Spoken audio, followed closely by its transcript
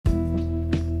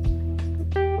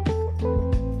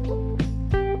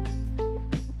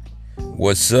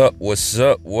What's up? What's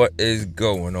up? What is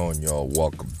going on, y'all?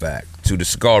 Welcome back to the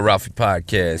Cigar Ralphie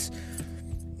podcast.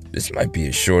 This might be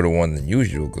a shorter one than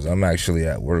usual because I'm actually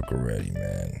at work already,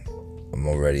 man.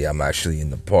 I'm actually in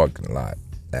the parking lot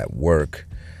at work.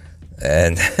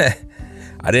 And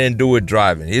I didn't do it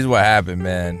driving. Here's what happened,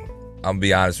 man. I'm gonna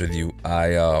be honest with you. I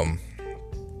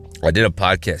did a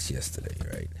podcast yesterday,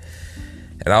 right?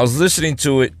 And I was listening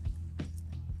to it,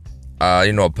 a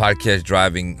podcast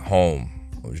driving home.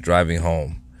 I was driving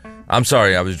home. I'm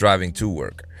sorry, I was driving to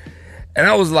work. And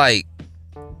I was like,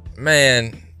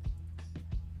 man,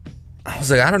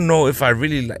 I don't know if I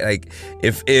really like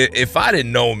if I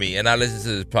didn't know me and I listened to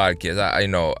this podcast,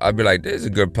 I'd be like, this is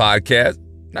a good podcast.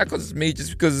 Not because it's me,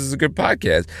 just because it's a good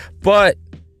podcast. But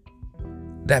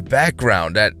that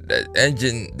background, that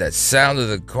engine, that sound of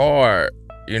the car,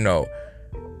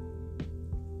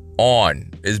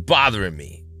 on is bothering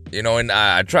me. And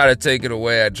I try to take it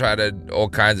away. I try to all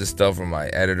kinds of stuff from my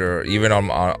editor, even on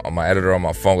my editor on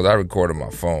my phone, because I record on my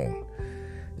phone.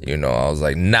 I was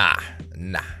like, nah,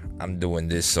 I'm doing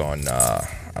this on.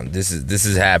 This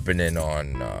is happening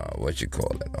on on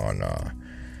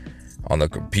the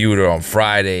computer on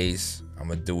Fridays. I'm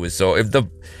gonna do it. So if the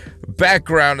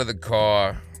background of the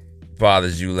car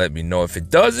bothers you, let me know. If it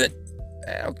doesn't,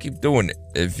 I'll keep doing it.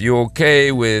 If you're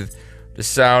okay with the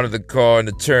sound of the car and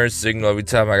the turn signal every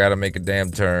time I gotta make a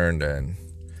damn turn, then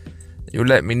you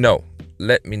let me know.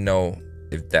 Let me know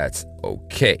if that's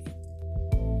okay.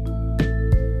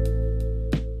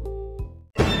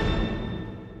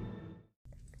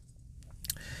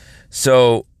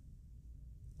 So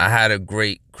I had a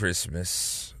great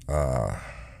Christmas.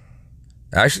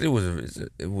 Actually,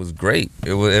 it was great.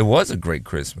 It was a great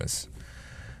Christmas.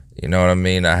 You know what I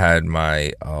mean? I had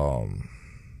my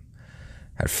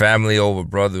had family over,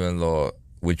 brother-in-law,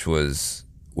 which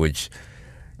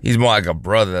he's more like a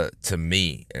brother to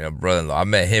me and a brother-in-law. I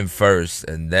met him first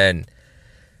and then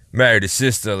married his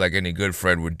sister like any good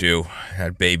friend would do.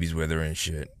 Had babies with her and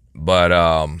shit. But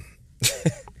I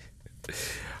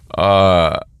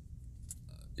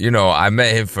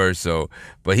met him first,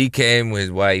 but he came with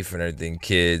his wife and everything,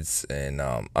 kids, and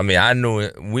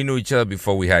we knew each other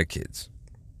before we had kids.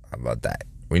 How about that?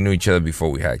 We knew each other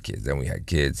before we had kids, then we had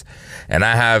kids. And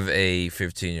I have a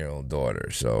 15-year-old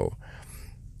daughter, so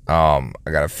I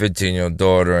got a 15-year-old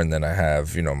daughter, and then I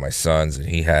have, my sons, and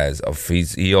he has a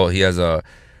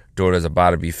daughter that's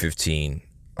about to be 15,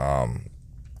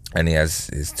 and he has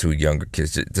his two younger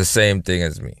kids, the same thing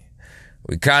as me.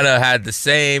 We kind of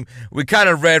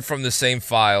read from the same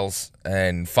files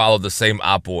and followed the same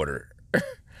op order.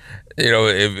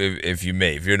 If you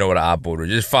know what an op order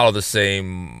is, just follow the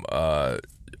same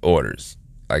orders,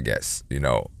 I guess.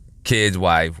 Kids,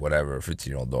 wife, whatever,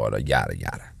 15-year-old daughter, yada,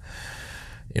 yada.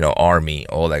 Army,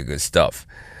 all that good stuff.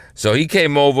 So he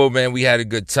came over, man. We had a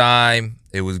good time.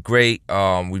 It was great.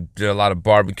 We did a lot of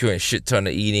barbecue and shit ton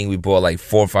of eating. We bought like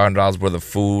 $400 or $500 worth of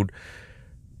food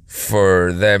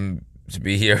for them to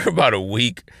be here about a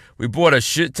week. We bought a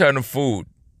shit ton of food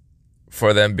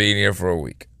for them being here for a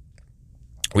week.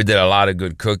 We did a lot of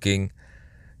good cooking.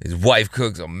 His wife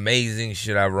cooks amazing. She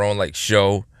should have her own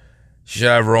show. She should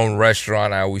have her own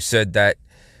restaurant. I always said that.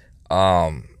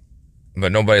 But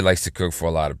nobody likes to cook for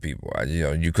a lot of people.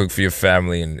 You cook for your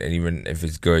family, and even if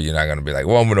it's good, you're not gonna be like,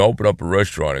 well, I'm gonna open up a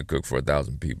restaurant and cook for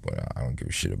 1,000 people. I don't give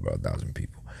a shit about 1,000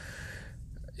 people.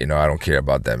 I don't care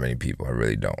about that many people. I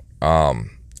really don't.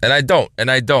 And I don't.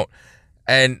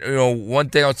 And, one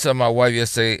thing I'll tell my wife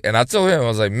yesterday, and I told him, I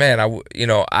was like, man, I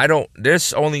don't, there's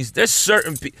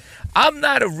certain people. I'm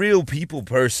not a real people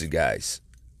person, guys.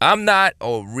 I'm not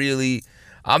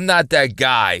that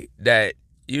guy that,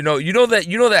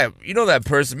 that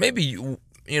person, maybe you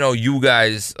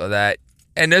guys are that,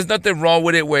 and there's nothing wrong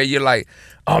with it where you're like,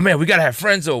 oh man, we gotta have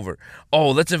friends over. Oh,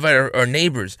 let's invite our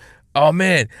neighbors. Oh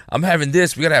man, I'm having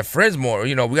this. We gotta have friends more.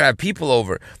 We gotta have people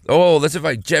over. Oh, let's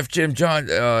invite Jeff, Jim, John,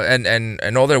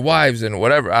 and all their wives and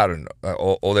whatever. I don't know.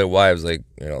 All their wives, they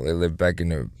live back in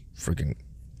their freaking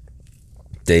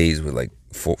days with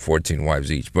 14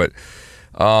 wives each. But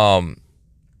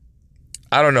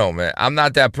I don't know, man. I'm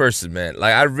not that person, man.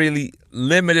 I really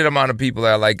limited amount of people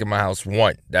that I like in my house.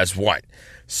 One. That's one.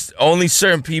 Only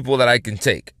certain people that I can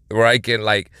take, where I could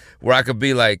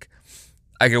be like,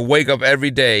 I can wake up every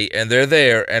day and they're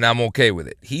there and I'm okay with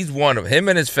it. He's one of him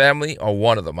and his family are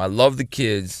one of them. I love the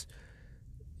kids,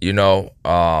 and I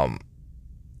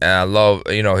love,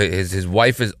 his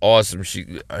wife is awesome.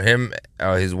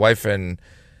 His wife and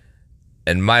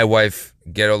my wife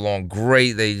get along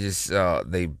great. They just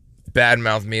they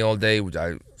badmouth me all day, which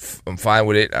I'm fine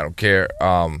with it. I don't care.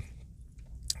 I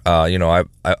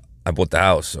bought the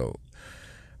house, so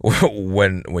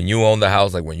when you own the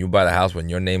house, like when you buy the house, when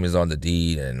your name is on the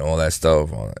deed and all that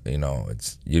stuff, you know,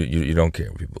 it's you don't care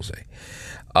what people say.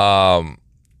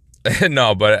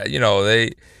 No, but you know,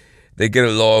 they get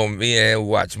along with me and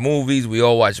watch movies. We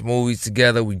all watch movies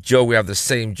together. We joke. We have the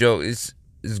same joke. It's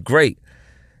great.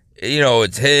 You know,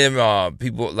 it's him.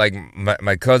 People like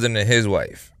my cousin and his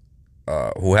wife,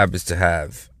 who happens to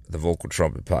have the Vocal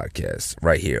Trumpet podcast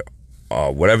right here.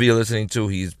 Whatever you're listening to,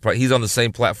 he's on the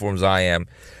same platforms I am.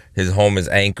 His home is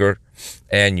Anchor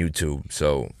and YouTube.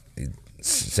 So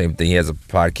same thing. He has a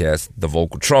podcast, The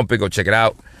Vocal Trumpet. Go check it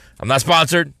out. I'm not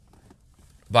sponsored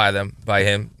by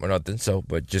him or nothing. So,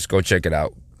 but just go check it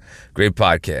out. Great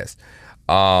podcast.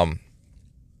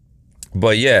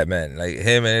 But yeah, man, like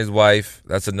him and his wife,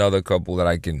 that's another couple that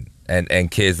I can,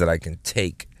 and kids that I can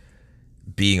take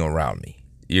being around me.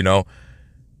 You know,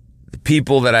 the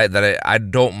people that I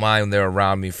don't mind when they're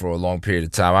around me for a long period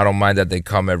of time. I don't mind that they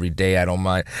come every day. I don't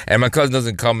mind. And my cousin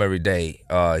doesn't come every day.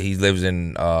 He lives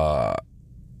in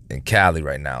Cali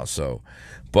right now. So,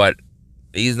 but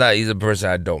he's a person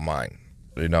I don't mind.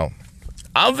 You know,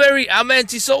 I'm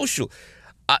antisocial.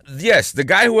 Yes, the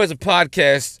guy who has a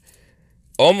podcast,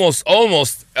 almost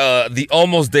the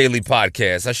Almost Daily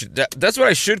podcast. That's what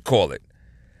I should call it.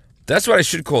 That's what I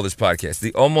should call this podcast,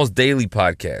 the Almost Daily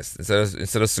podcast,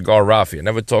 instead of Cigar Rafi. I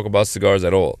never talk about cigars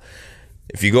at all.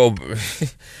 If you go,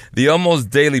 the Almost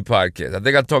Daily podcast. I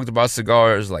think I talked about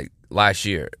cigars like last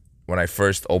year when I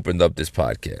first opened up this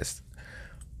podcast.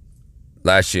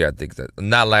 Last year, I think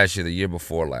not last year, the year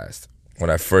before last. When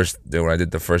I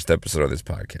did the first episode of this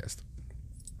podcast.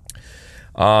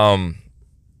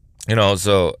 You know,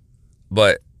 so,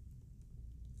 but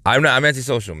I'm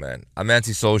antisocial, man. I'm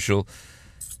antisocial.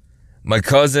 My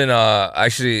cousin,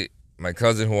 my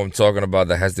cousin who I'm talking about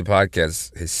that has the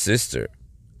podcast, his sister,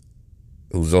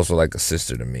 who's also like a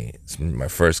sister to me, it's my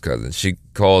first cousin. She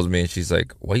calls me and she's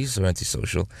like, "Why are you so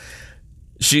antisocial?"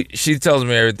 She tells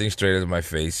me everything straight into my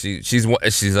face.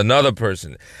 She's another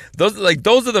person. Those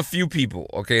are the few people,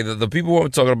 okay? The people who I'm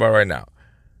talking about right now.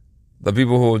 The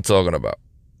people who I'm talking about.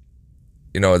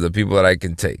 You know, the people that I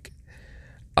can take.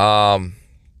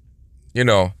 You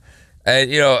know,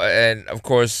 and of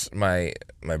course my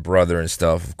brother and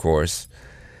stuff, of course.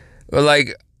 But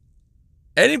like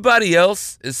anybody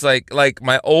else, it's like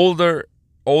my older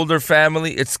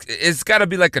family, it's gotta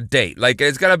be like a date. Like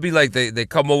it's gotta be like they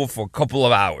come over for a couple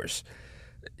of hours.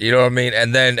 You know what I mean?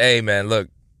 And then, hey man, look,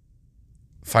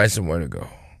 find somewhere to go.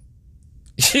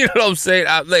 You know what I'm saying?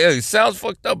 It sounds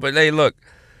fucked up, but hey, look,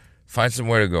 find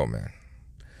somewhere to go, man.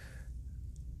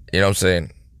 You know what I'm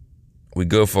saying? We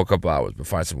good for a couple hours, but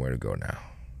find somewhere to go now.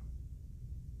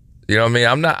 You know what I mean?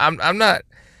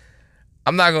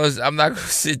 I'm not gonna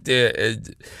sit there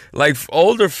and, like,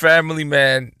 older family,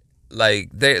 man. Like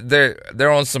they're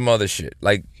on some other shit.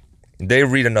 Like they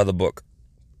read another book.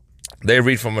 They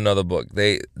read from another book.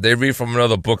 They read from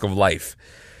another book of life.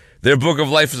 Their book of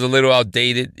life is a little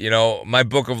outdated. You know, my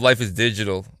book of life is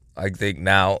digital. I think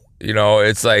now. You know,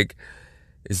 it's like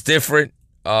it's different.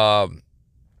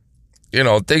 You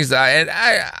know, things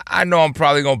that I know I'm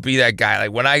probably gonna be that guy.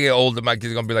 Like when I get older, my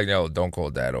kid's gonna be like, "No, don't call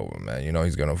dad over, man." You know,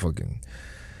 he's gonna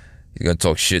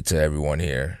talk shit to everyone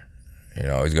here. You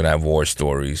know, he's gonna have war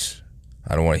stories.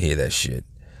 I don't want to hear that shit.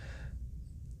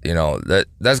 You know,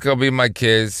 that's gonna be my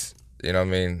kids. You know what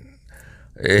I mean?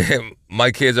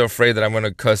 My kids are afraid that I'm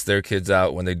gonna cuss their kids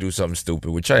out when they do something stupid,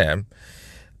 which I am.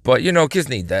 But you know, kids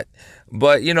need that.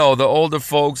 But you know, the older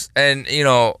folks, and you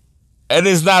know, and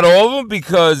it's not all of them,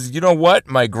 because you know what?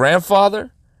 My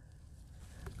grandfather,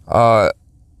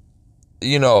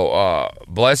 you know,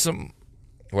 bless him,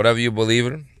 whatever you believe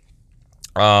in.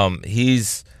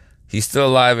 He's still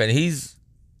alive, and he's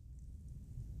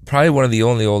probably one of the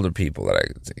only older people that I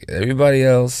could see. Everybody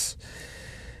else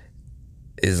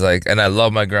is like, and I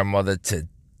love my grandmother to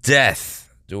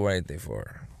death. Do anything for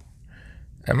her.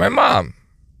 And my mom.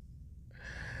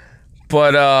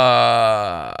 But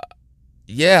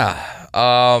yeah.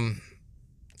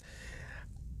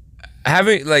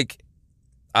 Having, like,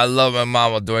 I love my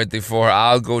mom. I'll do anything for her.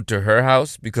 I'll go to her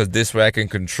house because this way I can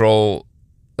control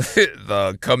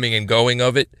the coming and going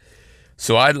of it.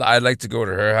 So I'd like to go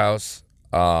to her house.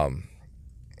 I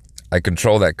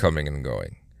control that coming and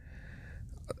going.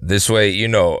 This way, you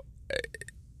know,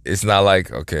 it's not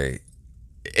like, okay,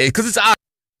 because it's awkward.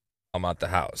 I'm at the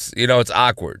house. You know, it's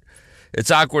awkward. It's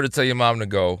awkward to tell your mom to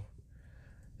go.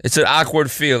 It's an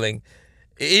awkward feeling.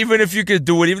 Even if you could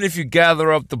do it, even if you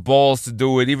gather up the balls to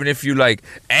do it, even if you're like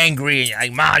angry and you're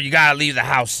like, "Mom, you gotta leave the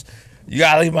house. You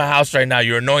gotta leave my house right now.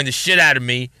 You're annoying the shit out of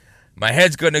me. My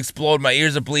head's gonna explode. My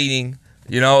ears are bleeding."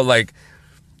 You know, like,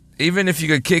 even if you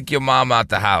could kick your mom out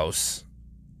the house,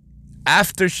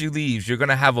 after she leaves, you're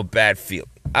gonna have a bad feeling.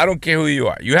 I don't care who you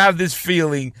are. You have this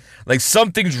feeling like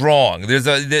something's wrong. There's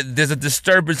a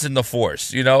disturbance in the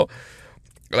force, you know?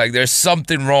 Like there's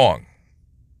something wrong.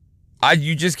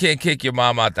 You just can't kick your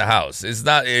mom out the house. It's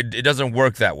not it doesn't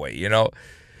work that way, you know?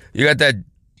 You got that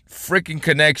freaking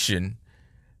connection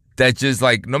that just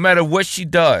like no matter what she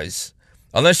does,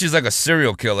 unless she's like a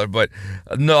serial killer, but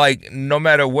no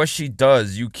matter what she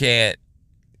does, you can't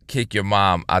kick your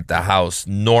mom out the house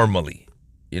normally.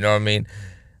 You know what I mean?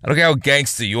 I don't care how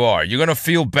gangster you are. You're going to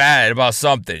feel bad about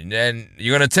something, and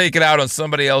you're going to take it out on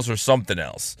somebody else or something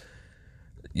else.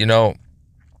 You know?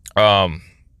 And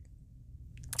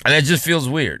it just feels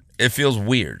weird. It feels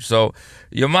weird. So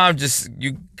your mom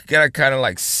you got to kind of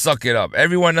like suck it up.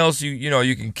 Everyone else, you know,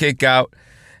 you can kick out.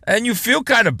 And you feel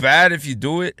kind of bad if you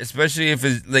do it, especially if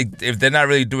it's like if they're not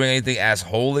really doing anything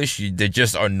asshole-ish. They're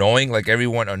just annoying. Like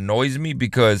everyone annoys me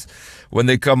because when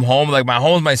they come home, like my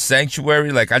home's my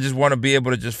sanctuary. Like I just want to be able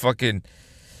to just fucking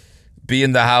be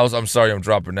in the house. I'm sorry, I'm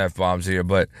dropping F-bombs here,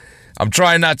 but I'm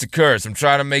trying not to curse. I'm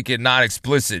trying to make it not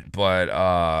explicit, but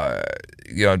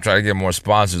you know, I'm trying to get more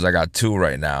sponsors. I got 2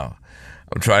 right now.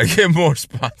 I'm trying to get more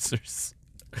sponsors,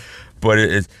 but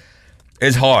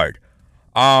it's hard.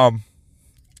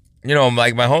 You know,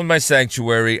 like my home's my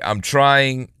sanctuary. I'm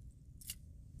trying,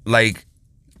 like,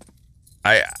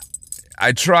 I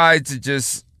try to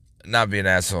just not be an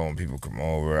asshole when people come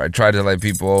over. I try to let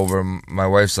people over. My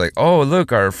wife's like, oh,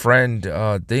 look, our friend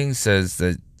Ding says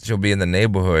that she'll be in the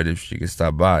neighborhood if she can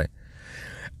stop by.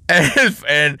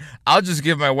 And I'll just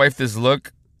give my wife this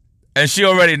look, and she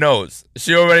already knows.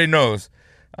 She already knows.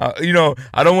 You know,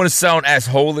 I don't want to sound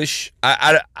asshole-ish.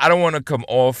 I don't want to come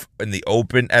off in the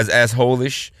open as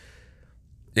asshole-ish.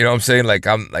 You know what I'm saying? Like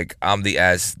I'm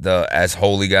the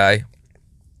holy guy.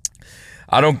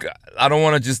 I don't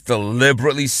want to just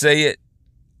deliberately say it,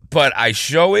 but I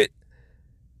show it.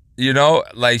 You know,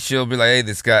 like she'll be like, "Hey,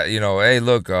 this guy, you know, hey,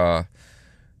 look,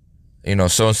 you know,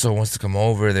 so and so wants to come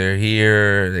over. They're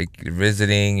here. They're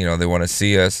visiting. You know, they want to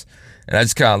see us." And I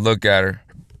just kind of look at her,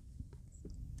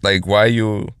 like, "Why are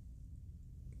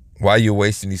you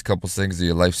wasting these couple seconds of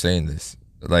your life saying this?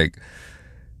 Like,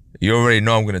 you already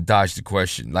know I'm gonna dodge the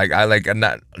question. Like I'm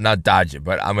not dodge it,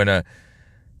 but I'm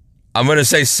gonna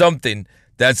say something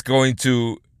that's going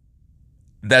to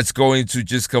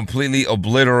just completely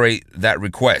obliterate that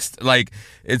request. Like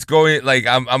it's going like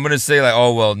I'm gonna say like,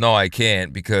 oh well, no, I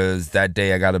can't because that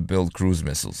day I gotta build cruise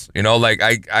missiles. You know, like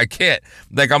I can't.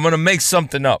 Like I'm gonna make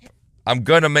something up. I'm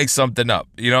gonna make something up.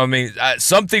 You know what I mean?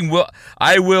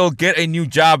 I will get a new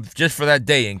job just for that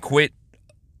day and quit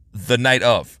the night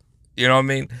of. You know what I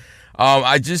mean?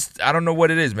 I don't know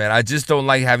what it is, man. I just don't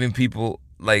like having people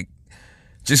like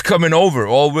just coming over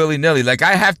all willy-nilly. Like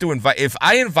I have to invite. If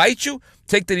I invite you,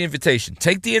 take the invitation.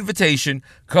 Take the invitation.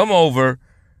 Come over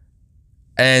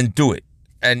and do it.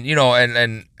 And you know,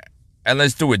 and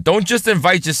let's do it. Don't just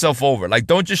invite yourself over. Like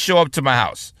don't just show up to my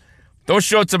house. Don't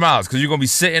show up to my house because you're gonna be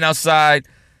sitting outside.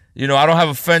 You know, I don't have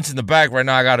a fence in the back right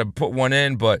now. I gotta put one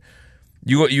in, but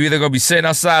you either gonna be sitting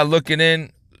outside looking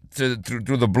in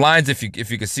through the blinds if you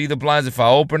can see the blinds if I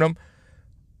open them,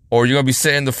 or you're gonna be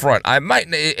sitting in the front. I might,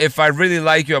 if I really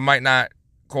like you, I might not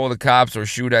call the cops or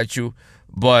shoot at you,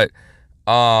 but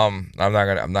I'm not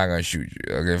gonna shoot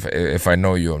you. Okay? If I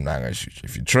know you, I'm not gonna shoot you.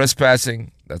 If you're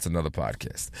trespassing, that's another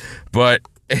podcast. But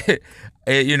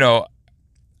you know,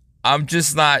 I'm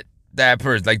just not that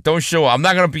person. Like, don't show up. I'm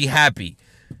not gonna be happy.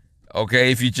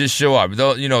 Okay, if you just show up,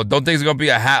 don't think it's gonna be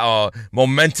a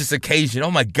momentous occasion.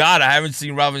 Oh my God, I haven't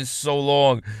seen Robin in so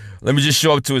long. Let me just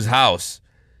show up to his house,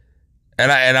 and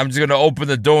I'm just gonna open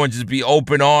the door and just be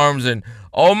open arms and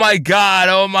oh my God,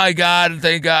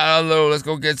 thank God, hello, let's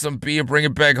go get some beer, bring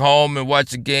it back home and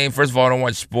watch the game. First of all, I don't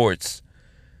watch sports.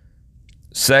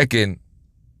 Second,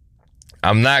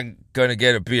 I'm not gonna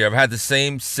get a beer. I've had the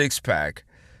same 6-pack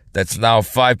that's now a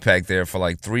 5-pack there for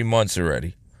like 3 months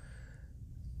already.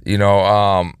 You know,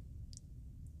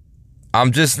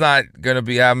 I'm just not gonna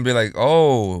be like,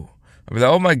 oh, I'll be like,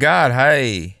 oh my God,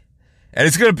 hi. And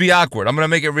it's gonna be awkward. I'm gonna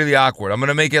make it really awkward. I'm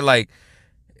gonna make it like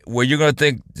where you're gonna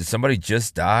think, did somebody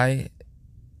just die?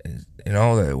 You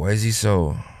know, why is he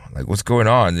so like, what's going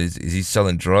on? Is he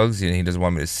selling drugs and he doesn't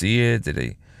want me to see it? Did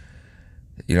he,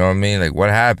 you know what I mean? Like, what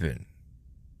happened?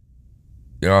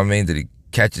 You know what I mean? Did he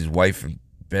catch his wife in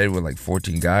bed with like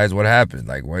 14 guys? What happened?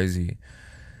 Like, why is he?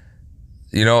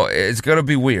 You know, it's gonna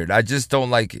be weird. I just don't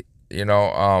like it. You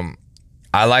know,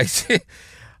 I like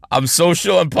I'm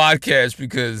social on podcasts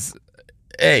because,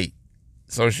 hey,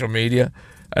 social media,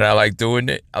 and I like doing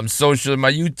it. I'm social in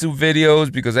my YouTube videos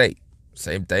because, hey,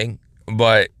 same thing.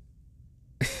 But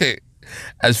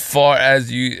as far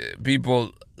as you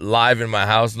people live in my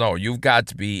house. No, you've got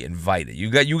to be invited. You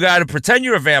got to pretend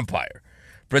you're a vampire.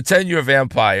 Pretend you're a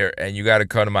vampire, and you got to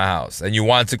come to my house, and you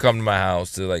want to come to my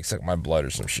house to like suck my blood or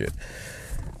some shit.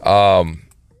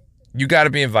 You got to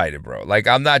be invited, bro. Like,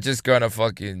 I'm not just gonna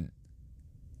fucking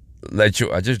let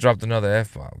you. I just dropped another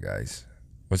F-bomb, guys.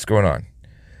 What's going on?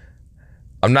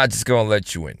 I'm not just gonna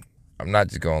let you in. I'm not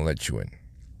just gonna let you in.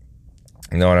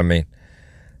 You know what I mean?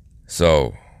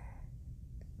 So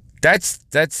that's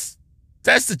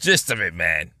the gist of it,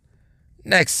 man.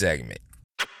 Next segment.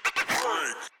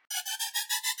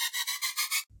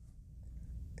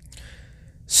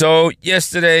 So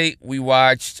yesterday we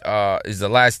watched is the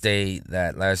last day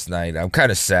that last night. I'm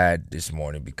kind of sad this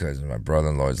morning because my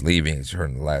brother-in-law is leaving. He's heard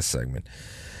in the last segment.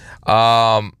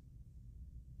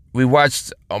 We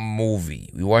watched a movie.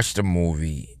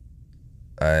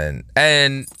 And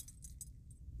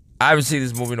I haven't seen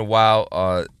this movie in a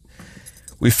while.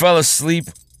 We fell asleep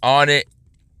on it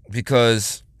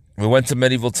because we went to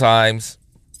medieval times.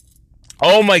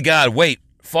 Oh my God! Wait,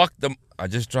 fuck them. I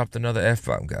just dropped another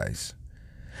F-bomb, guys.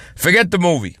 Forget the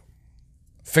movie.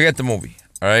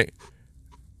 All right.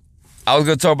 I was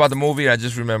gonna talk about the movie, and I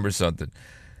just remembered something.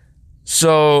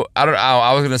 So I don't know.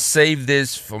 I was gonna save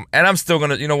this from, and I'm still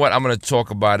gonna. You know what? I'm gonna talk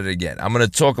about it again. I'm gonna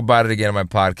talk about it again on my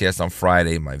podcast on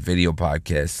Friday, my video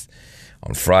podcast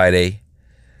on Friday.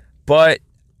 But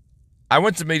I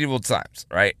went to medieval times,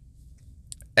 right?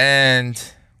 And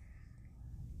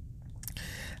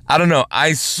I don't know.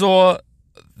 I saw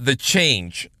the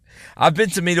change. I've been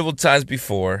to medieval times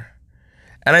before,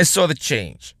 and I saw the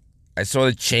change. I saw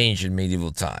the change in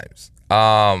medieval times.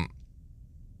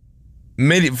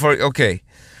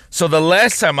 So the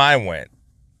last time I went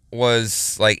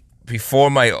was like before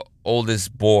my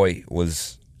oldest boy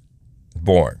was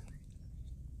born.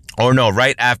 Oh no,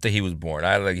 right after he was born.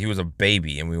 He was a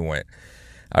baby, and we went.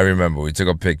 I remember we took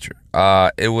a picture.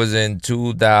 It was in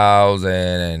 2000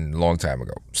 and a long time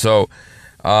ago. So,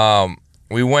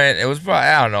 we went. It was probably,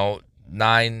 I don't know,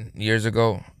 9 years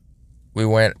ago. We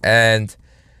went, and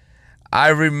I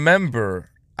don't remember.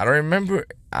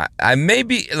 I may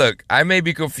be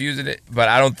confusing it, but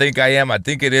I don't think I am. I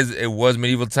think it is. It was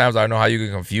medieval times. I don't know how you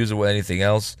can confuse it with anything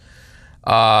else.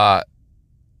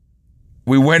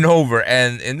 We went over,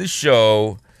 and in the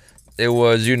show, it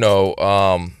was,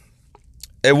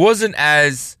 it wasn't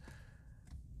as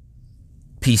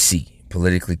PC,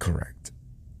 politically correct.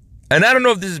 And I don't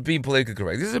know if this is being politically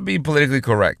correct. This is being politically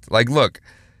correct. Look.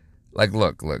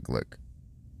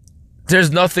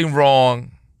 There's nothing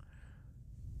wrong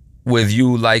with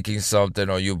you liking something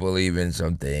or you believe in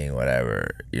something,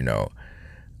 whatever,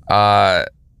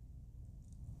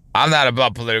 I'm not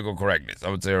about political correctness. I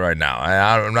would say right now.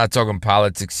 I'm not talking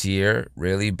politics here,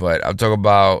 really, but I'm talking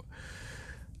about,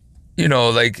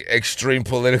 extreme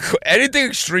political. Anything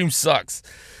extreme sucks.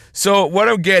 So what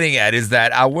I'm getting at is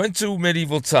that I went to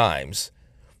medieval times,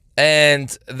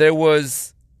 and there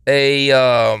was a,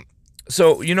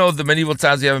 the medieval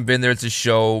times, you haven't been there, it's a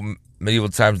show, Medieval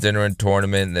Times Dinner and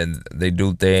Tournament, and they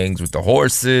do things with the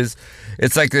horses.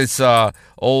 It's like this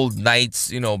old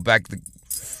knights, back the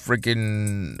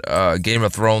freaking Game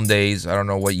of Thrones days. I don't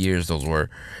know what years those were.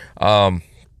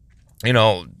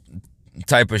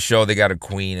 Type of show. They got a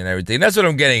queen and everything. That's what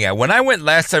I'm getting at. When I went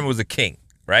last time, it was a king,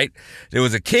 right? There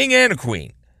was a king and a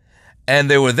queen, and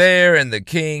they were there, and the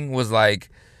king was like,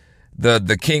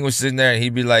 the king was sitting there, and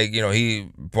he'd be like,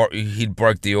 he'd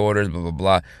bark the orders, blah blah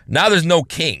blah. Now there's no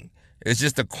king. It's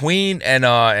just a queen and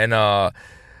a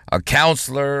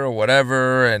counselor or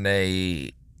whatever, and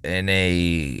a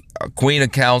queen, a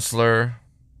counselor,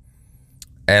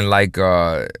 and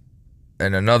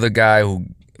and another guy who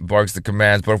barks the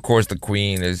commands. But of course the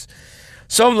queen is.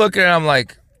 So I'm looking and I'm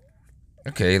like,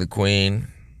 okay, the queen.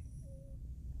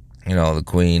 The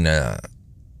queen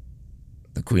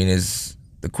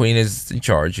is in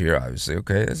charge here, obviously.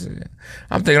 Okay,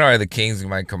 I'm thinking, all right, the kings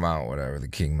might come out, whatever. The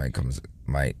king might come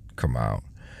out,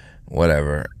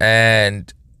 whatever.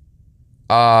 And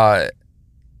that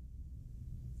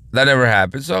never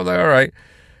happened. So I'm like, all right.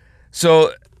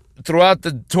 So throughout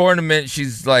the tournament,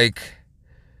 she's like,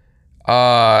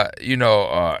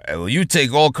 you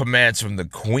take all commands from the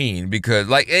queen, because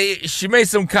she made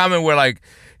some comment where I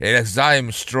am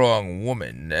a strong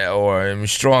woman, or I'm a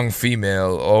strong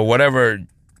female, or whatever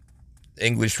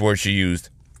English word she used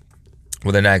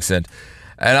with an accent.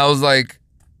 And I was like,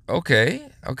 okay,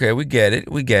 we get it.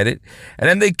 And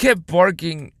then they kept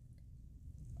barking.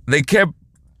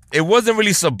 It wasn't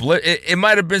really it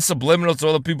might have been subliminal to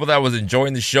other people that was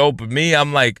enjoying the show, but me,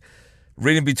 I'm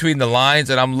reading between the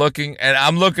lines, and I'm looking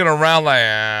around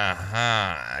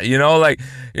that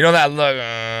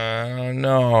look,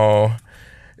 no.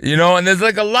 You know, and there's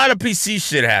like a lot of PC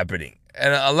shit happening.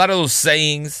 And a lot of those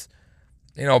sayings,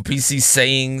 PC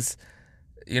sayings,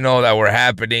 that were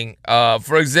happening.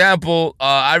 For example,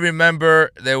 I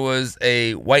remember there was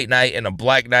a white knight and a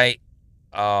black knight.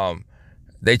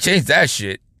 They changed that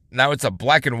shit. Now it's a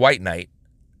black and white knight.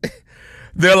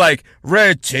 They're like,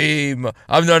 red team,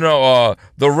 the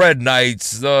red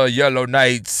knights, the yellow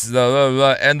knights,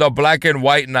 and the black and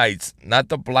white knights. Not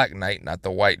the black knight, not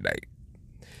the white knight.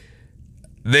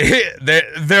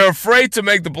 They're afraid to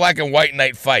make the black and white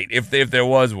knight fight if there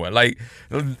was one. Like,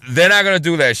 they're not gonna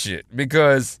do that shit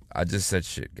because I just said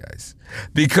shit, guys.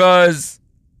 Because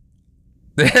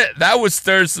that would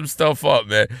stir some stuff up,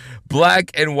 man.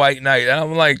 Black and white knight, and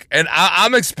I'm like, and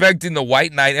I'm expecting the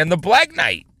white knight and the black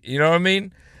knight. You know what I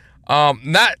mean?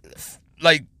 Not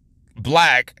like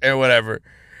black and whatever,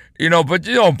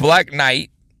 but black knight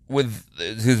with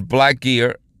his black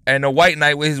gear. And a white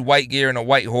knight with his white gear and a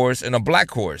white horse and a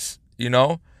black horse,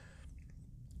 No,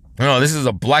 this is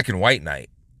a black and white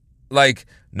knight. Like,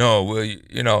 no,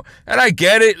 and I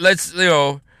get it. Let's,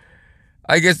 I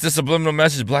guess the subliminal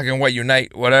message, black and white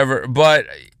unite, whatever. But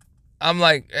I'm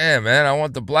like, man, I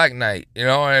want the black knight, and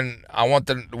I want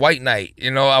the white knight,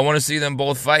 I want to see them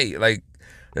both fight. Like,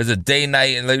 there's a day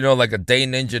knight and, like a day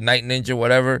ninja, night ninja,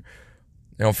 whatever.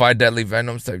 5 deadly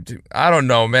venoms type 2. I don't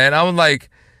know, man. I was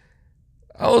like,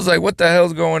 what the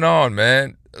hell's going on,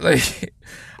 man? Like,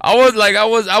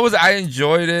 I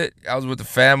enjoyed it. I was with the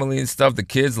family and stuff. The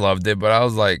kids loved it, but I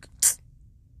was like,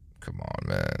 come on,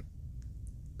 man.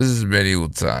 This is medieval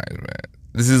times, man.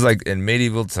 This is like in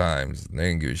medieval times. They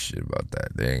didn't give a shit about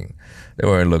that. They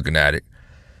weren't looking at it.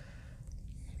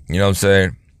 You know what I'm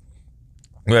saying?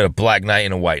 We had a black knight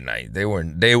and a white knight.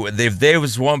 If there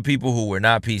was one people who were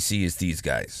not PC, it's these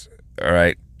guys. All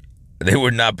right? They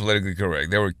were not politically correct.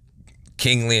 They were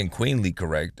kingly and queenly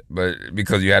correct, but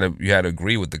because you had to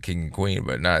agree with the king and queen,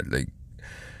 but not like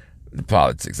the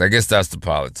politics. I guess that's the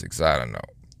politics. I don't know.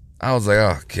 I was like,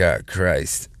 oh God,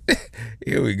 Christ.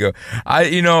 Here we go.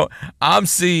 I'm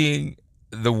seeing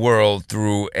the world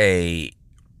through a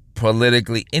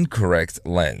politically incorrect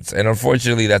lens, and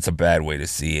unfortunately, that's a bad way to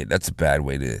see it. That's a bad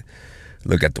way to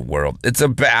look at the world.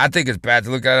 I think it's bad to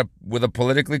look at it with a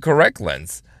politically correct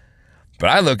lens. But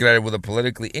I look at it with a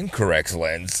politically incorrect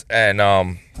lens. And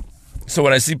so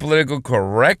when I see political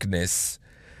correctness,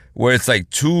 where it's like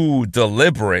too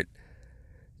deliberate,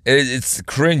 it's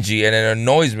cringy and it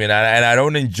annoys me. And I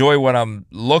don't enjoy what I'm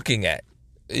looking at.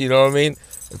 You know what I mean?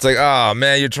 It's like, oh,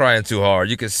 man, you're trying too hard.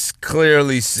 You can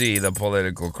clearly see the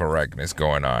political correctness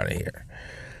going on here.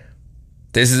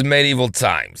 This is medieval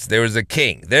times. There was a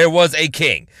king. There was a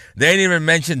king. They didn't even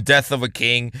mention death of a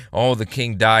king. Oh, the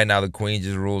king died. Now the queen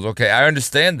just rules. Okay, I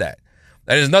understand that.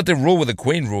 And there's nothing wrong with the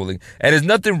queen ruling. And there's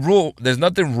nothing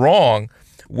wrong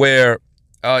where,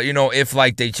 if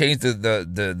like they change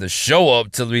the show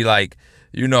up to be like,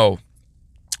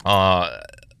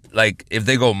 like if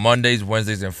they go Mondays,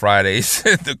 Wednesdays, and Fridays,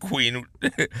 the queen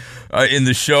in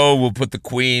the show will put the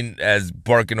queen as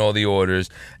barking all the orders,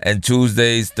 and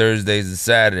Tuesdays, Thursdays, and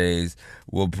Saturdays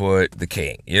will put the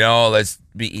king. Let's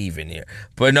be even here.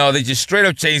 But no, they just straight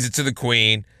up changed it to the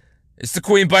queen. It's the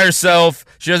queen by herself.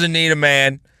 She doesn't need a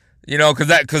man.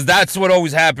 Because that's what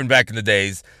always happened back in the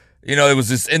days. It was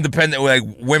this independent, like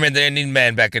women didn't need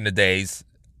men back in the days.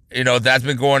 That's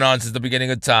been going on since the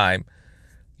beginning of time.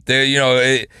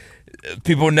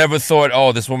 People never thought,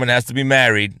 oh, this woman has to be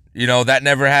married. That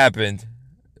never happened.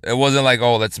 It wasn't like,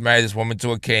 oh, let's marry this woman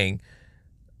to a king.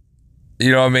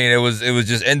 You know what I mean? It was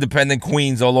just independent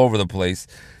queens all over the place.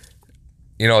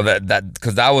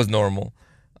 Because that was normal.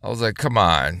 I was like, come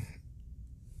on.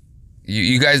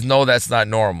 You guys know that's not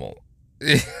normal.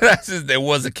 There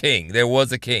was a king. There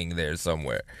was a king there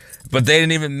somewhere. But they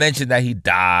didn't even mention that he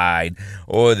died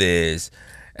or this.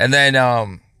 And then,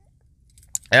 I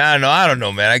don't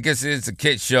know, man. I guess it's a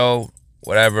kid show,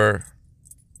 whatever.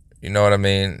 You know what I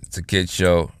mean? It's a kid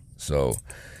show. So,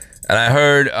 and I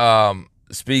heard, let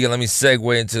me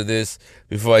segue into this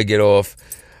before I get off,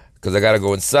 because I got to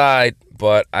go inside.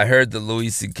 But I heard the Louis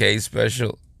C.K.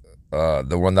 special,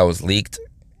 the one that was leaked.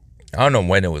 I don't know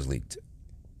when it was leaked.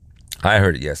 I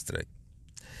heard it yesterday.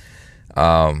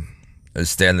 A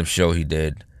stand-up show he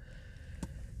did.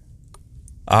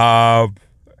 It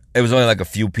was only like a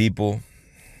few people.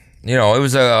 It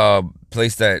was a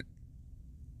place that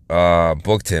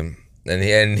booked him,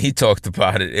 and he talked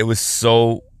about it. It was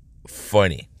so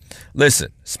funny.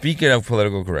 Listen, speaking of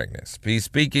political correctness,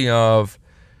 speaking of,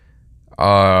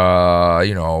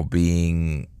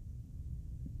 being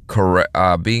correct,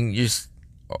 being just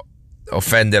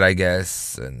offended, I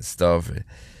guess, and stuff.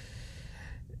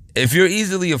 If you're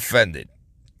easily offended,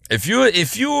 if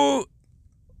you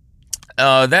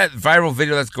that viral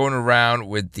video that's going around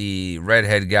with the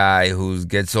redhead guy who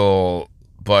gets all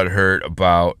butthurt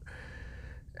about,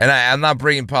 and I'm not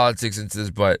bringing politics into this,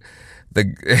 but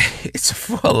it's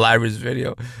a hilarious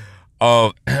video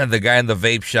of the guy in the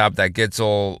vape shop that gets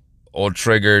all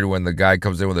triggered when the guy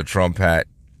comes in with a Trump hat,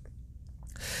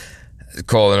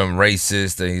 calling him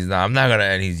racist, and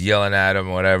and he's yelling at him,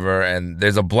 whatever. And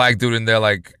there's a black dude in there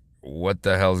like, what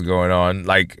the hell's going on?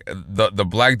 Like the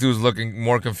black dude's looking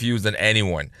more confused than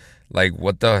anyone. Like,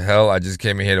 what the hell? I just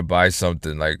came in here to buy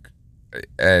something. Like,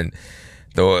 and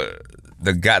the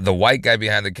white guy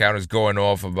behind the counter is going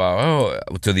off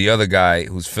about to the other guy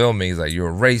who's filming. He's like, you're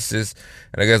a racist,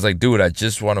 and the guy's like, dude, I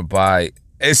just want to buy.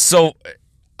 It's so.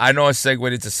 I know I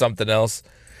segued into something else,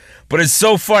 but it's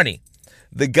so funny.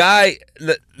 The guy.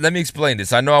 Let me explain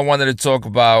this. I know I wanted to talk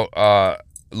about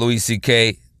Louis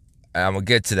C.K. I'm gonna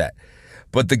get to that,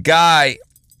 but the guy.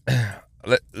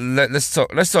 Let's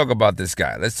talk about this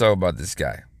guy. Let's talk about this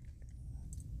guy.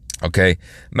 Okay.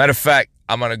 Matter of fact,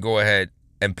 I'm gonna go ahead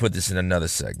and put this in another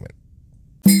segment.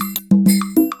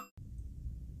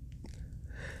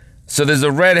 So there's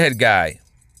a redhead guy,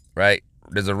 right?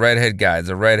 There's a redhead guy. There's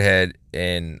a redhead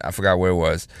in, I forgot where it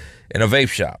was, in a vape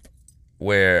shop,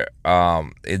 where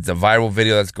it's a viral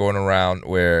video that's going around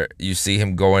where you see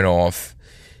him going off.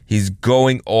 He's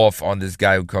going off on this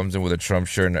guy who comes in with a Trump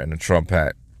shirt and a Trump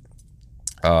hat.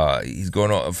 He's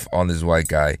going off on this white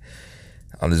guy,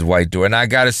 on this white dude. And I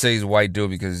gotta say he's a white dude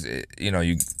because,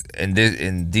 you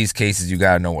in these cases, you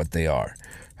gotta know what they are,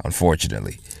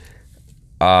 unfortunately,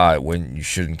 when you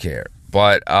shouldn't care.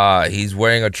 But he's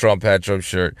wearing a Trump hat, Trump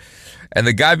shirt. And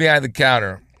the guy behind the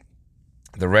counter,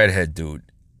 the redhead dude,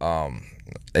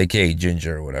 a.k.a.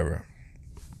 Ginger or whatever,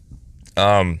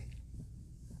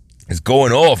 is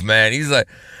going off, man. He's like,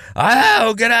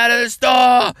 "Oh, get out of the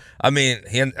store!" I mean,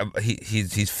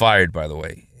 he's fired, by the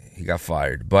way. He got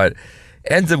fired, but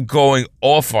ends up going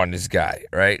off on this guy,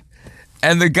 right?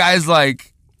 And the guy's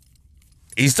like,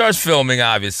 he starts filming.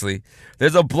 Obviously,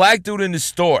 there's a black dude in the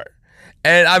store,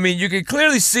 and I mean, you can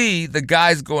clearly see the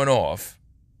guy's going off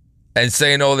and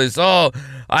saying all this. "Oh,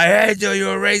 I hate you.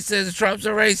 You're a racist. Trump's a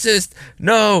racist.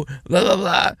 No, blah blah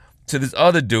blah." To this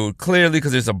other dude, clearly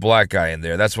because there's a black guy in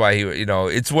there. That's why he,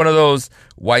 it's one of those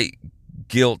white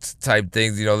guilt type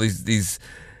things. These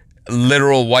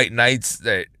literal white knights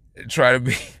that try to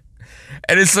be,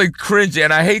 and it's like cringe.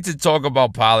 And I hate to talk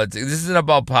about politics. This isn't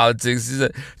about politics.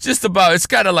 It's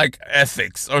kind of like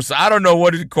ethics or so. I don't know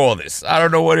what to call this. I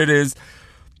don't know what it is.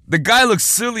 The guy looks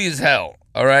silly as hell.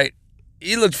 All right,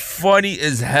 he looked funny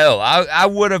as hell. I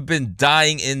would have been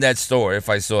dying in that store if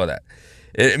I saw that.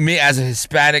 Me as a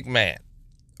Hispanic man,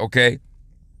 okay?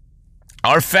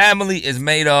 Our family is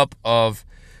made up of,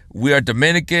 we are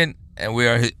Dominican and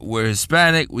we're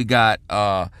Hispanic. We got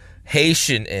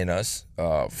Haitian in us.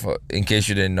 In case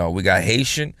you didn't know, we got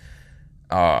Haitian,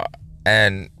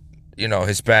 and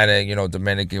Hispanic,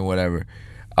 Dominican, whatever.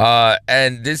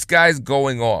 And this guy's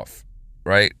going off,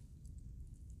 right?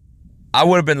 I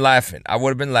would have been laughing.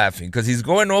 Because he's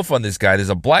going off on this guy. There's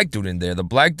a black dude in there. The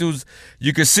black dude's,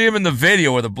 you can see him in the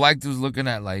video where the black dude's looking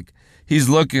at, like, he's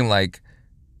looking like,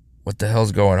 what the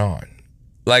hell's going on?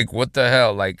 Like, what the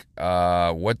hell? Like,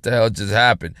 what the hell just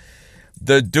happened?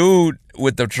 The dude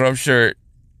with the Trump shirt,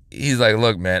 he's like,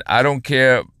 look, man, I don't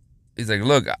care. He's like,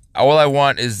 look, all I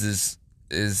want is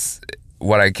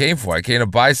what I came for. I came to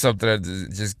buy something.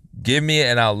 Just give me it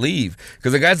and I'll leave.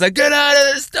 Because the guy's like, get out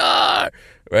of the store,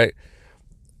 right?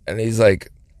 And he's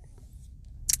like,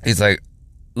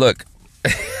 look,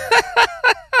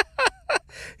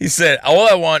 he said, all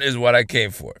I want is what I came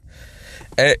for.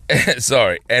 And,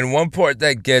 sorry. And one part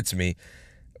that gets me,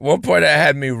 one part that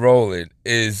had me rolling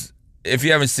is, if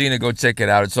you haven't seen it, go check it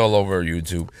out. It's all over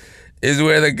YouTube. Is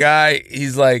where the guy,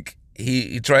 he's like,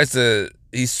 he tries to,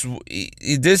 he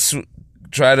did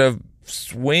try to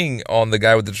swing on the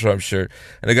guy with the Trump shirt.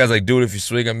 And the guy's like, dude, if you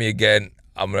swing on me again,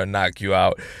 I'm going to knock you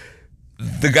out.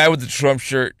 The guy with the Trump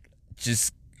shirt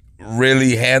just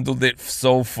really handled it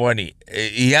so funny.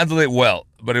 He handled it well,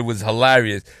 but it was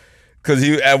hilarious. Because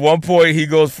at one point, he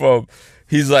goes from,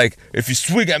 he's like, if you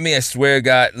swing at me, I swear to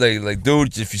God, like,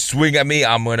 dude, if you swing at me,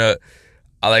 I'm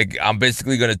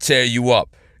basically going to tear you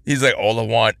up. He's like, all I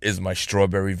want is my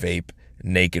strawberry vape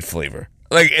naked flavor.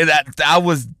 Like, I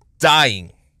was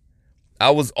dying. I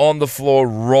was on the floor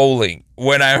rolling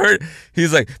when I heard,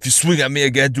 he's like, if you swing at me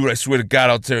again, dude, I swear to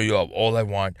God, I'll tear you up. All I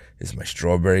want is my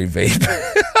strawberry vape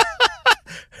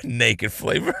naked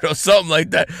flavor or something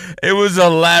like that. It was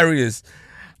hilarious.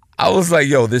 I was like,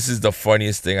 yo, this is the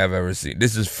funniest thing I've ever seen.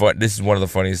 This is fun. This is one of the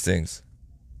funniest things.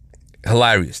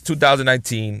 Hilarious.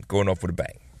 2019, going off with a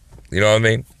bang. You know what I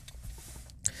mean?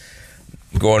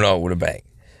 Going out with a bang.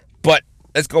 But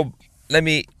let's go. Let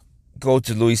me go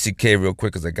to Louis C.K. real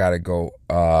quick because I gotta go.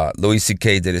 Louis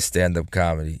C.K. did a stand-up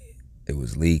comedy. It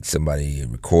was leaked. Somebody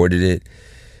recorded it.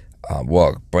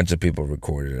 Well, a bunch of people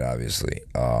recorded it, obviously.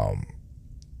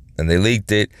 And they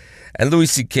leaked it. And Louis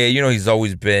C.K., you know, he's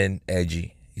always been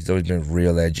edgy. He's always been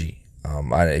real edgy.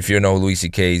 If you know Louis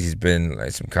C.K., he's been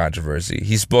like some controversy.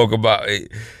 He spoke about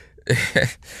it.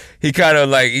 He kind of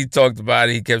like, he talked about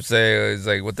it. He kept saying, it's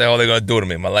like, what the hell are they going to do to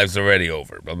me? My life's already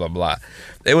over, blah, blah, blah.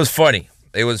 It was funny.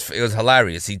 It was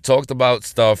hilarious. He talked about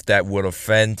stuff that would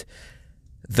offend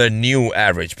the new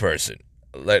average person.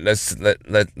 Let's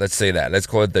say that. Let's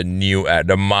call it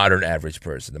the modern average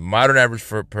person. The modern average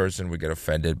person would get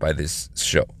offended by this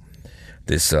show.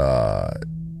 This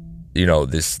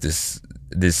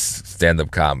this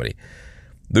stand-up comedy.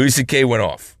 Louis C.K. went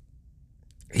off.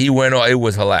 He went off. It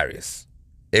was hilarious.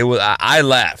 It was. I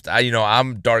laughed.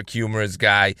 I'm a dark humorous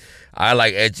guy. I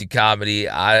like edgy comedy.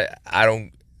 I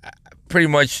don't. Pretty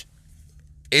much,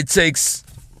 it takes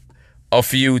a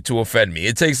few to offend me.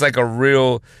 It takes like a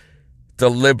real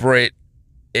deliberate,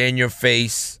 in your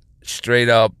face, straight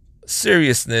up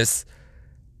seriousness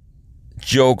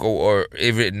joke, or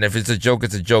even if it's a joke,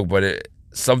 it's a joke, but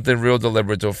something real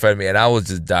deliberate to offend me, and I was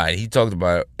just dying. He talked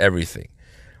about everything.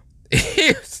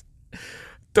 He was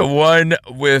the one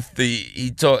with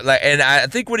and I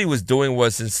think what he was doing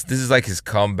was, since this is like his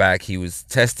comeback, he was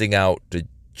testing out the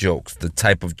jokes, the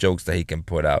type of jokes that he can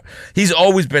put out. He's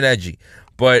always been edgy,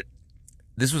 but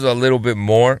this was a little bit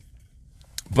more.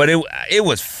 But it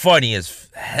was funny as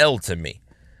hell to me.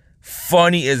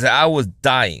 Funny as I was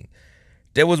dying.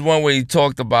 There was one where he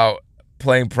talked about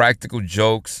playing practical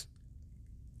jokes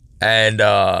and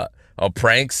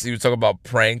pranks. He was talking about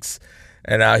pranks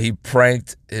and how he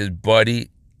pranked his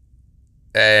buddy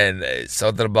and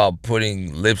something about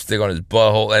putting lipstick on his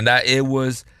butthole, and that it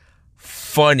was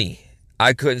funny.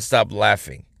 I couldn't stop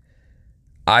laughing.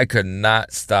 I could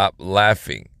not stop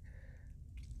laughing.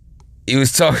 He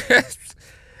was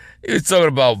talking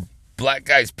about black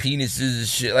guys' penises and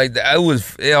shit like that.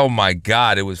 Oh my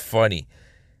God, it was funny.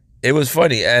 It was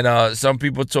funny. And some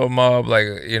people told him up, like,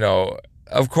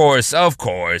 of course,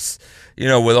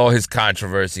 with all his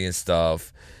controversy and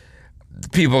stuff,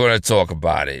 people are going to talk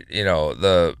about it.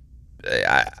 I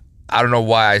don't know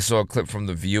why I saw a clip from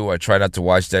The View. I try not to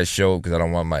watch that show because I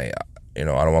don't want my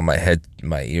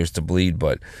my ears to bleed,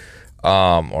 but,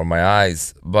 or my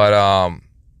eyes. But,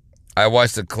 I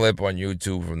watched a clip on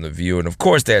YouTube from The View, and of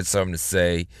course they had something to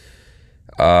say.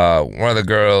 One of the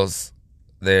girls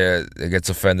there gets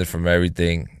offended from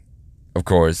everything. Of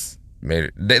course,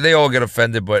 they all get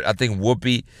offended, but I think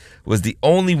Whoopi was the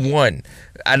only one,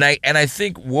 and I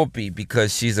think Whoopi,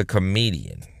 because she's a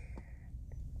comedian,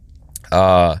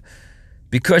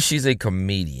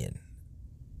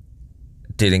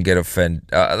 didn't get offended.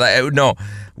 No,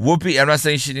 Whoopi, I'm not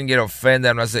saying she didn't get offended.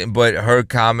 I'm not saying, but her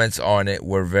comments on it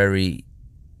were very,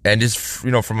 and just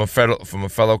from a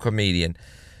fellow comedian.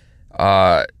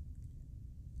 I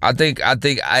think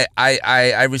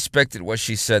I respected what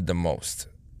she said the most.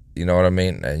 You know what I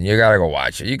mean? And you gotta go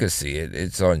watch it. You can see it.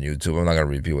 It's on YouTube. I'm not gonna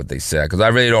repeat what they said because I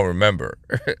really don't remember.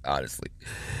 Honestly,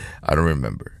 I don't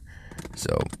remember.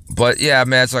 So, but yeah,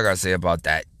 man, that's all I gotta say about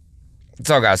that. That's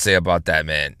all I gotta say about that,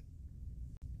 man.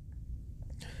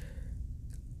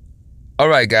 All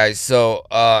right, guys. So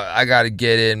I gotta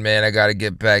get in, man. I gotta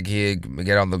get back here,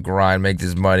 get on the grind, make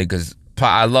this money, because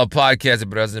I love podcasting,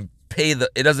 but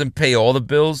it doesn't pay all the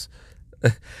bills.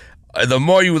 The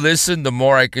more you listen, the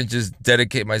more I can just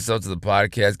dedicate myself to the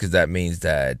podcast, because that means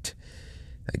that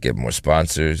I get more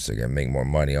sponsors. I can make more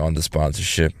money on the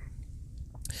sponsorship.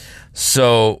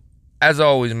 So, as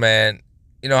always, man,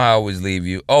 you know how I always leave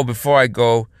you. Oh, before I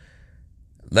go,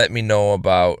 let me know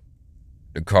about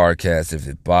the CarCast if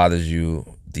it bothers you,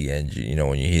 the engine,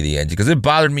 when you hear the engine. Because it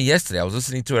bothered me yesterday. I was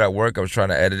listening to it at work. I was trying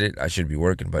to edit it. I should be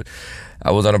working, but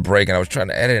I was on a break and I was trying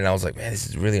to edit it, and I was like, man, this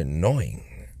is really annoying.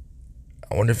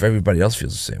 I wonder if everybody else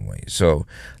feels the same way. So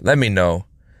let me know,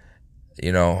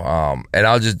 and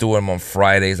I'll just do them on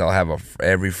Fridays. I'll have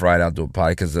every Friday I'll do a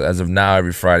podcast. As of now,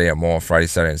 every Friday I'm on Friday,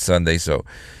 Saturday, and Sunday. So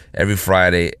every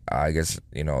Friday, I guess,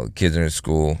 the kids are in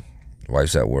school,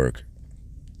 wife's at work,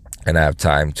 and I have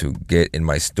time to get in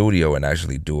my studio and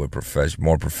actually do a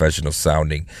more professional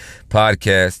sounding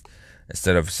podcast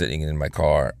instead of sitting in my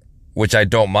car, which I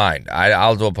don't mind.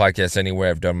 I'll do a podcast anywhere.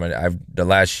 I've done the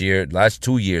last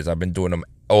 2 years, I've been doing them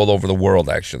all over the world.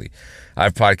 Actually,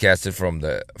 I've podcasted from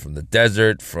the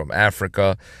desert, from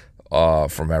Africa,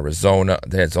 from Arizona.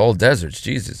 It's all deserts,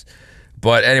 Jesus.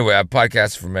 But anyway, I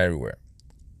podcasted from everywhere,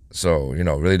 so it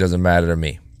really doesn't matter to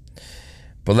me.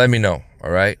 But let me know,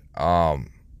 all right?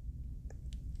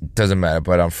 Doesn't matter.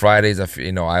 But on Fridays, I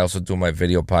also do my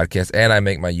video podcast and I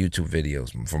make my YouTube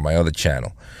videos for my other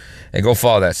channel. And go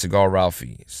follow that, Cigar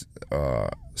Ralphie.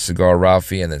 Cigar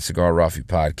Ralphie, and then Cigar Ralphie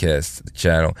Podcast, the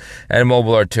channel. And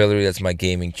Mobile Artillery, that's my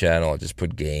gaming channel. I just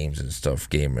put games and stuff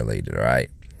game related, all right?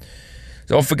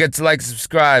 Don't forget to like and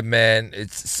subscribe, man.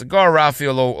 It's Cigar Ralphie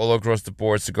all across the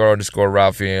board.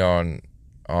 Cigar_Ralphie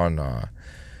on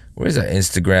where is that,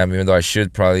 Instagram? Even though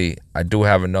I do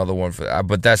have another one for that,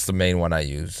 but that's the main one I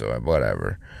use, so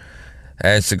whatever.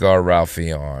 And Cigar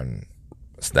Ralphie on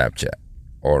Snapchat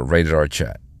or Rated R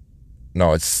Chat.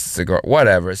 No, it's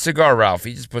whatever. Cigar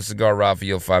Ralphie. Just put Cigar Ralphie,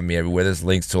 you'll find me everywhere. There's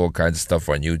links to all kinds of stuff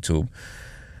on YouTube.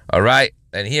 All right?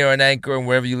 And here on Anchor and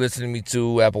wherever you're listening to me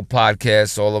to, Apple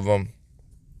Podcasts, all of them.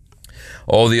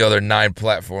 All the other 9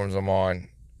 platforms I'm on.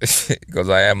 Because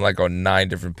I am like on 9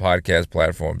 different podcast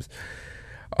platforms.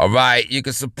 All right? You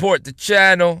can support the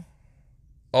channel.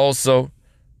 Also,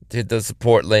 hit the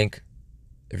support link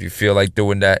if you feel like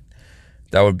doing that.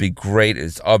 That would be great.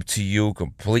 It's up to you.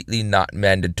 Completely not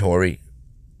mandatory.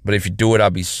 But if you do it, I'll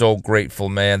be so grateful,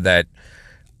 man, that,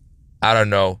 I don't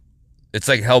know. It's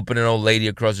like helping an old lady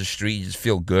across the street. You just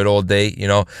feel good all day, you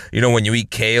know? You know, when you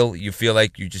eat kale, you feel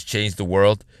like you just changed the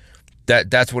world.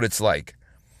 That's what it's like.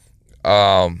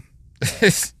 So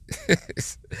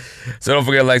don't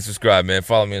forget to like, subscribe, man.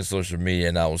 Follow me on social media,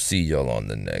 and I will see y'all on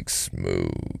the next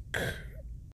Smoke.